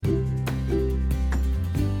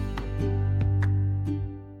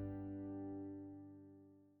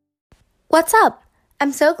What's up?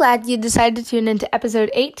 I'm so glad you decided to tune into episode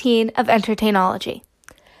 18 of Entertainology.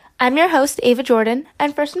 I'm your host, Ava Jordan,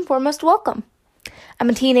 and first and foremost, welcome. I'm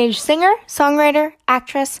a teenage singer, songwriter,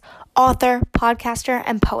 actress, author, podcaster,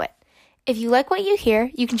 and poet. If you like what you hear,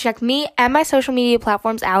 you can check me and my social media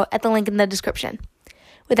platforms out at the link in the description.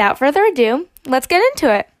 Without further ado, let's get into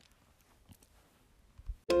it.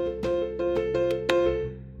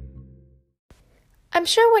 I'm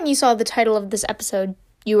sure when you saw the title of this episode,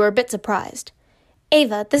 you were a bit surprised.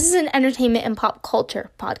 Ava, this is an entertainment and pop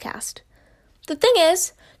culture podcast. The thing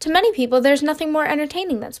is, to many people, there's nothing more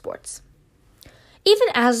entertaining than sports. Even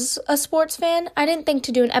as a sports fan, I didn't think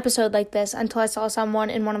to do an episode like this until I saw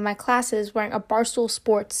someone in one of my classes wearing a Barstool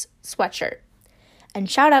Sports sweatshirt. And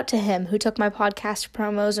shout out to him who took my podcast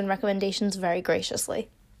promos and recommendations very graciously.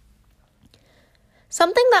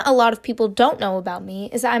 Something that a lot of people don't know about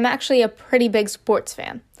me is that I'm actually a pretty big sports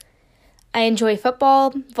fan. I enjoy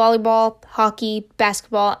football, volleyball, hockey,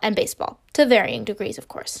 basketball, and baseball, to varying degrees, of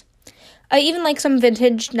course. I even like some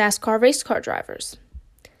vintage NASCAR race car drivers.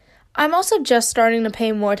 I'm also just starting to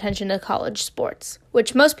pay more attention to college sports,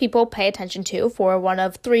 which most people pay attention to for one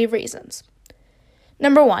of three reasons.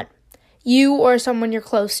 Number one, you or someone you're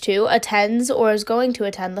close to attends or is going to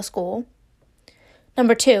attend the school.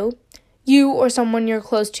 Number two, you or someone you're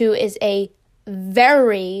close to is a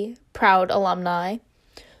very proud alumni.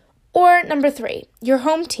 Or number three, your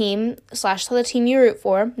home team / the team you root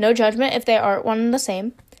for, no judgment if they aren't one and the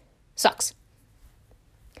same, sucks.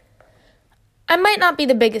 I might not be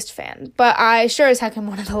the biggest fan, but I sure as heck am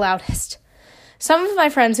one of the loudest. Some of my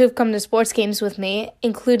friends who've come to sports games with me,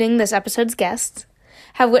 including this episode's guests,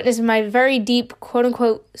 have witnessed my very deep,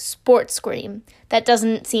 quote-unquote, sports scream that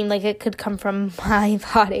doesn't seem like it could come from my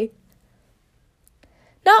body.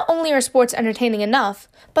 Not only are sports entertaining enough,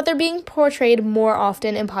 but they're being portrayed more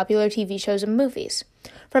often in popular TV shows and movies.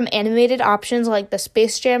 From animated options like the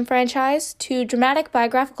Space Jam franchise to dramatic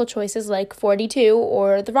biographical choices like 42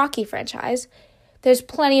 or the Rocky franchise, there's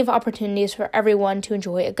plenty of opportunities for everyone to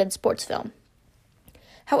enjoy a good sports film.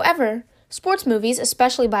 However, sports movies,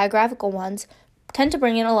 especially biographical ones, tend to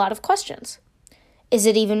bring in a lot of questions. Is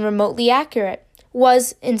it even remotely accurate?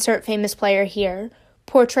 Was insert famous player here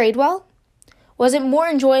portrayed well? Was it more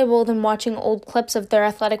enjoyable than watching old clips of their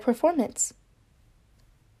athletic performance?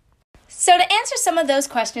 So to answer some of those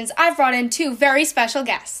questions, I've brought in two very special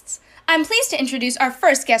guests. I'm pleased to introduce our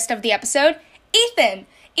first guest of the episode, Ethan.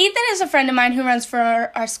 Ethan is a friend of mine who runs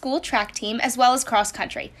for our school track team as well as cross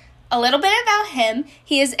country. A little bit about him,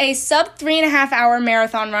 he is a sub 3.5 hour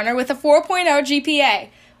marathon runner with a 4.0 GPA.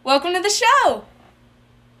 Welcome to the show!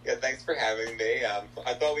 Yeah, thanks for having me.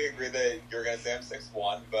 I thought we agreed that you were going to say I'm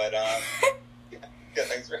 6'1", but yeah,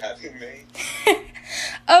 thanks for having me.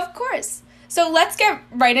 Of course. So let's get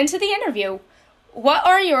right into the interview. What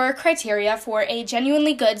are your criteria for a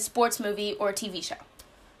genuinely good sports movie or TV show?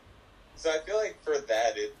 So I feel like for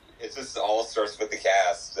that, it just all starts with the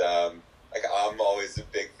cast. I'm always a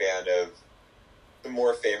big fan of the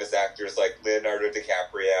more famous actors like Leonardo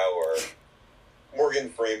DiCaprio or Morgan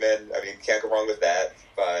Freeman. I mean, can't go wrong with that.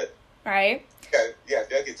 But right. Yeah, I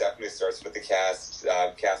feel like it definitely starts with the cast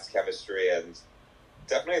chemistry, and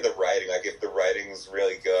definitely the writing. Like, if the writing's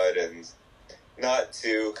really good and not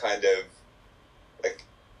too kind of like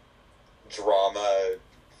drama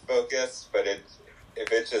focused, but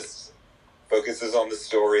if it just focuses on the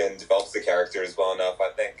story and develops the characters well enough, I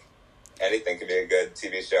think anything can be a good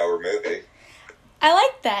TV show or movie. I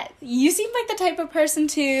like that. You seem like the type of person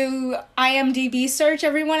to IMDb search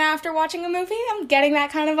everyone after watching a movie. I'm getting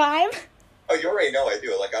that kind of vibe. Oh, you already know I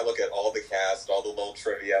do. Like, I look at all the cast, all the little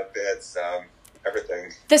trivia bits,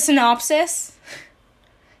 everything. The synopsis.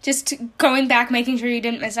 Just going back, making sure you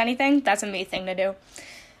didn't miss anything. That's a me thing to do.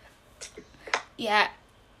 Yeah,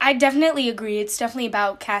 I definitely agree. It's definitely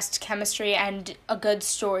about cast chemistry and a good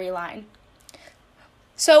storyline.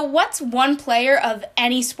 So what's one player of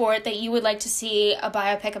any sport that you would like to see a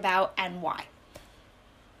biopic about, and why?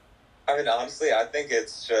 I mean, honestly, I think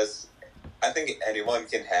anyone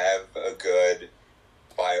can have a good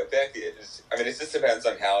biopic. It just depends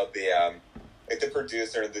on how the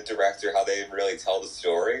producer and the director, how they really tell the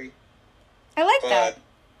story. I like that.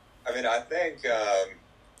 I mean, I think, I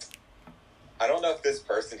don't know if this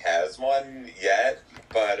person has one yet,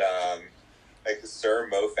 but, like Sir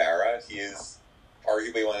Mo Farah, he is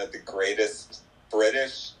arguably one of the greatest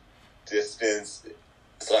British distance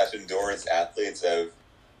 / endurance athletes of,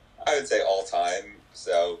 I would say, all time.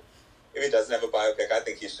 So if he doesn't have a biopic, I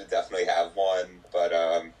think he should definitely have one. But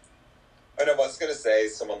I was going to say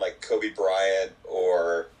someone like Kobe Bryant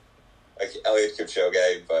or like Eliud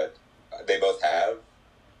Kipchoge, but they both have.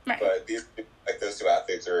 Right. But those two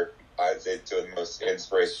athletes are I'd say two of the most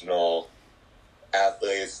inspirational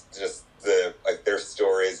athletes. Just their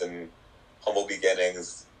stories and humble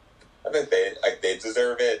beginnings. I think they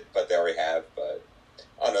deserve it, but they already have. But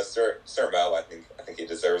I don't know, Sir Mo. I think he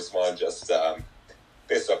deserves one just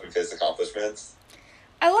based off of his accomplishments.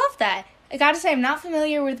 I love that. I gotta say, I'm not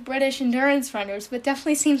familiar with British endurance runners, but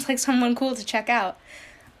definitely seems like someone cool to check out.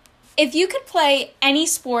 If you could play any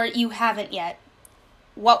sport you haven't yet,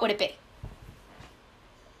 what would it be?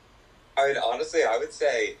 I mean, honestly, I would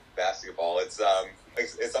say basketball. It's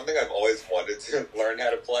something I've always wanted to learn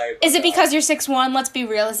how to play. But, is it because you're 6'1"? Let's be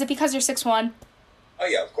real. Is it because you're 6'1"? Oh,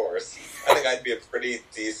 yeah, of course. I think I'd be a pretty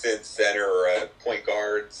decent center or a point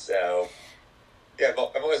guard. So, yeah,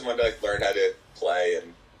 I've always wanted to learn how to play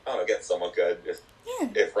and, I don't know, get somewhat good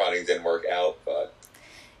if running didn't work out. But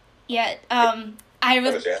yeah, I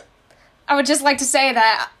would just like to say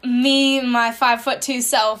that my 5'2"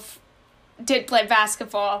 self did play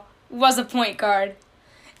basketball, was a point guard.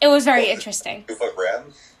 It was very interesting. 2-foot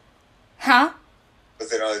rim? Huh?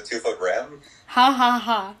 Was it on a 2-foot rim? Ha ha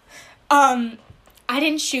ha. I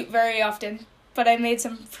didn't shoot very often, but I made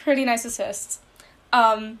some pretty nice assists.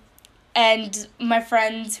 And my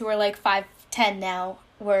friends who are like 5'10" now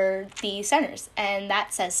were the centers, and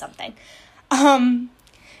that says something.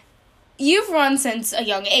 You've run since a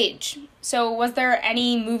young age, so was there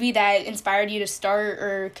any movie that inspired you to start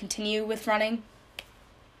or continue with running?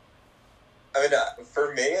 I mean,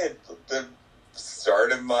 for me, the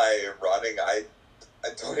start of my running, I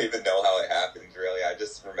don't even know how it happened, really. I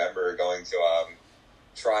just remember going to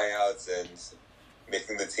tryouts and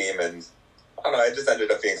making the team, and I don't know, I just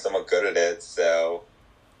ended up being somewhat good at it, so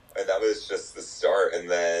and that was just the start. And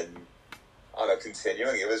then, I don't know,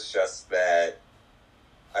 continuing, it was just that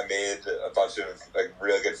I made a bunch of like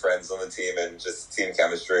really good friends on the team, and just team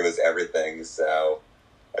chemistry was everything, so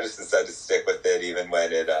I just decided to stick with it even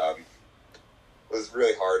when it was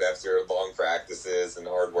really hard after long practices and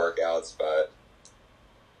hard workouts. But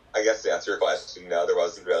I guess to answer your question, no, there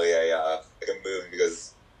wasn't really a movie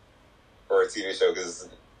or a TV show, because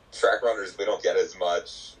track runners, we don't get as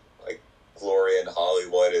much like glory in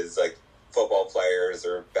Hollywood as like football players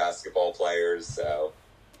or basketball players. So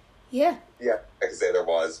yeah, I could say there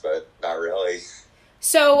was, but not really.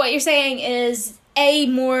 So what you're saying is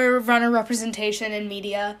more runner representation in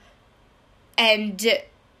media, and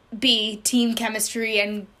B, team chemistry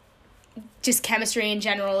and just chemistry in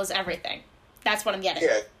general is everything. That's what I'm getting.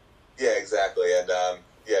 Yeah, exactly. And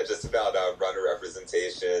just about runner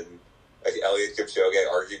representation. Like Eliud Kipchoge,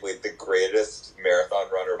 arguably the greatest marathon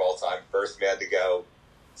runner of all time, first man to go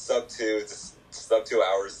sub 2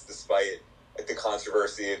 hours, despite like the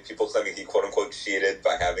controversy of people claiming he quote unquote cheated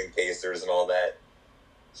by having pacers and all that.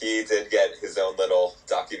 He did get his own little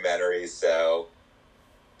documentary, so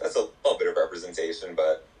that's a little bit of representation,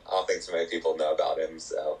 but I don't think too many people know about him,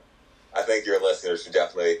 so I think your listeners should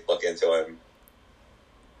definitely look into him.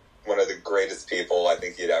 One of the greatest people I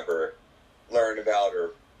think you'd ever learn about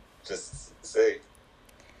or just see.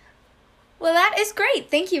 Well, that is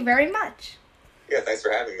great. Thank you very much. Yeah, thanks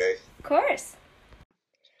for having me. Of course.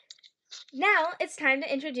 Now it's time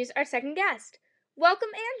to introduce our second guest. Welcome,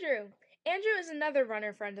 Andrew. Andrew is another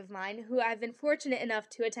runner friend of mine who I've been fortunate enough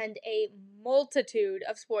to attend a multitude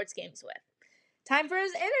of sports games with. Time for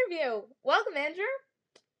his interview. Welcome, Andrew.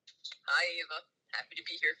 Hi, Ava. Happy to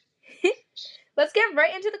be here. Let's get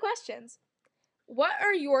right into the questions. What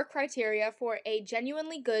are your criteria for a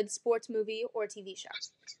genuinely good sports movie or TV show?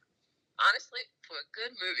 Honestly, for a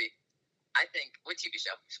good movie, I think, or TV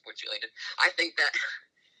show, sports related, I think that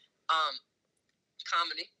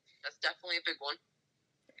comedy, that's definitely a big one.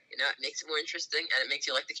 You know, it makes it more interesting, and it makes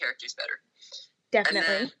you like the characters better.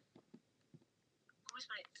 Definitely.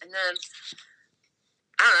 And then,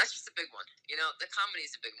 I don't know, that's just a big one. You know, the comedy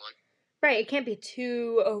is a big one. Right, it can't be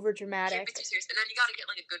too overdramatic. Can't be too serious. And then you gotta get,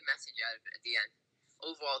 like, a good message out of it at the end.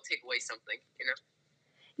 Overall, take away something, you know?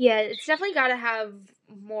 Yeah, it's definitely gotta have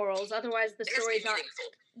morals, otherwise the story's not...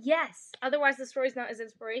 meaningful. Yes, otherwise the story's not as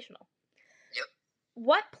inspirational. Yep.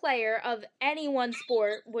 What player of any one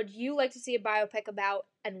sport would you like to see a biopic about,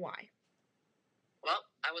 and why? Well,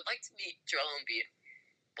 I would like to meet Joel Embiid.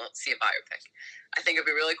 Well, see a biopic. I think it'd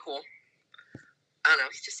be really cool. I don't know,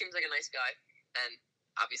 he just seems like a nice guy. And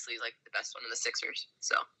obviously he's like the best one in the Sixers,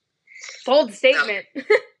 so. Bold statement.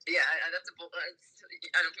 Yeah, that's a bold, I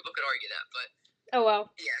know people could argue that, but. Oh, well.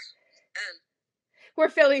 Yeah. And. We're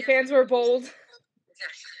Philly fans, we're bold.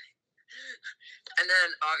 Exactly. And then,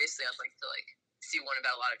 obviously, I'd like to, like, see one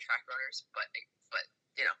about a lot of track runners, but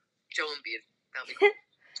you know, Joel Embiid, that'll be cool.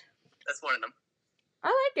 That's one of them. I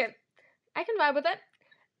like it. I can vibe with it.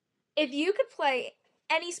 If you could play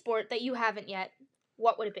any sport that you haven't yet,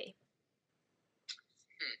 what would it be?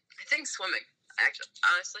 think swimming. Actually,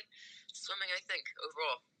 honestly, swimming. I think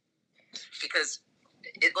overall, because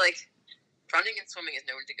it running and swimming is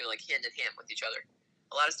known to go like hand in hand with each other.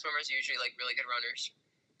 A lot of swimmers are usually like really good runners,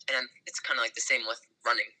 and it's kind of like the same with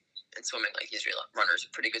running and swimming. Like usually runners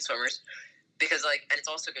are pretty good swimmers because and it's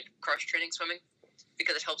also good cross training swimming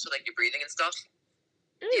because it helps with like your breathing and stuff.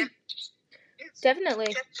 Yeah.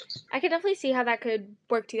 Definitely. I could definitely see how that could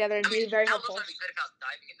work together and be very helpful. I don't know if I'd be good about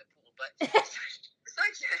diving in the pool, but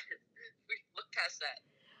besides that, we look past that.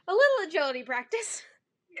 A little agility practice.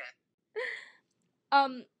 Yeah.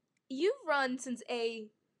 You've run since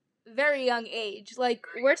a very young age. Like,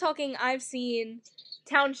 we're talking, I've seen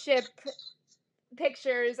township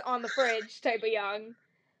pictures on the fridge type of young.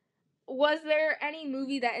 Was there any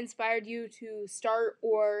movie that inspired you to start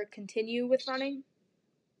or continue with running?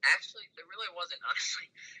 Actually, there really wasn't, honestly.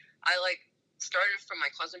 I started from my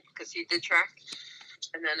cousin because he did track,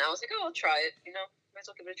 and then I was like, oh, I'll try it, might as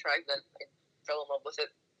well give it a try. Then I fell in love with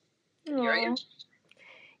it. Here I am.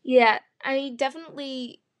 Yeah, I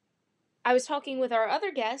was talking with our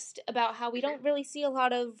other guest about how we don't really see a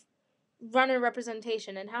lot of runner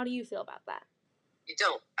representation, and how do you feel about that? You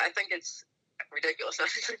don't. I think it's ridiculous,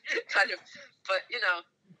 kind of, but, Tell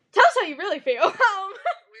us how you really feel. We have to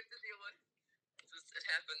deal with it. It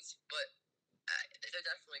happens, but there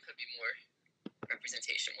definitely could be more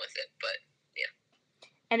representation with it, but yeah.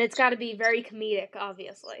 And it's got to be very comedic,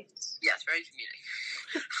 obviously. Yes, very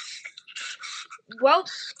comedic. Well,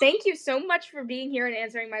 thank you so much for being here and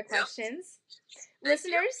answering my questions. Yep.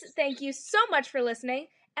 Listeners, thank you so much for listening,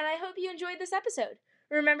 and I hope you enjoyed this episode.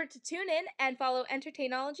 Remember to tune in and follow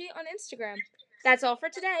Entertainology on Instagram. That's all for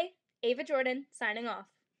today. Ava Jordan, signing off.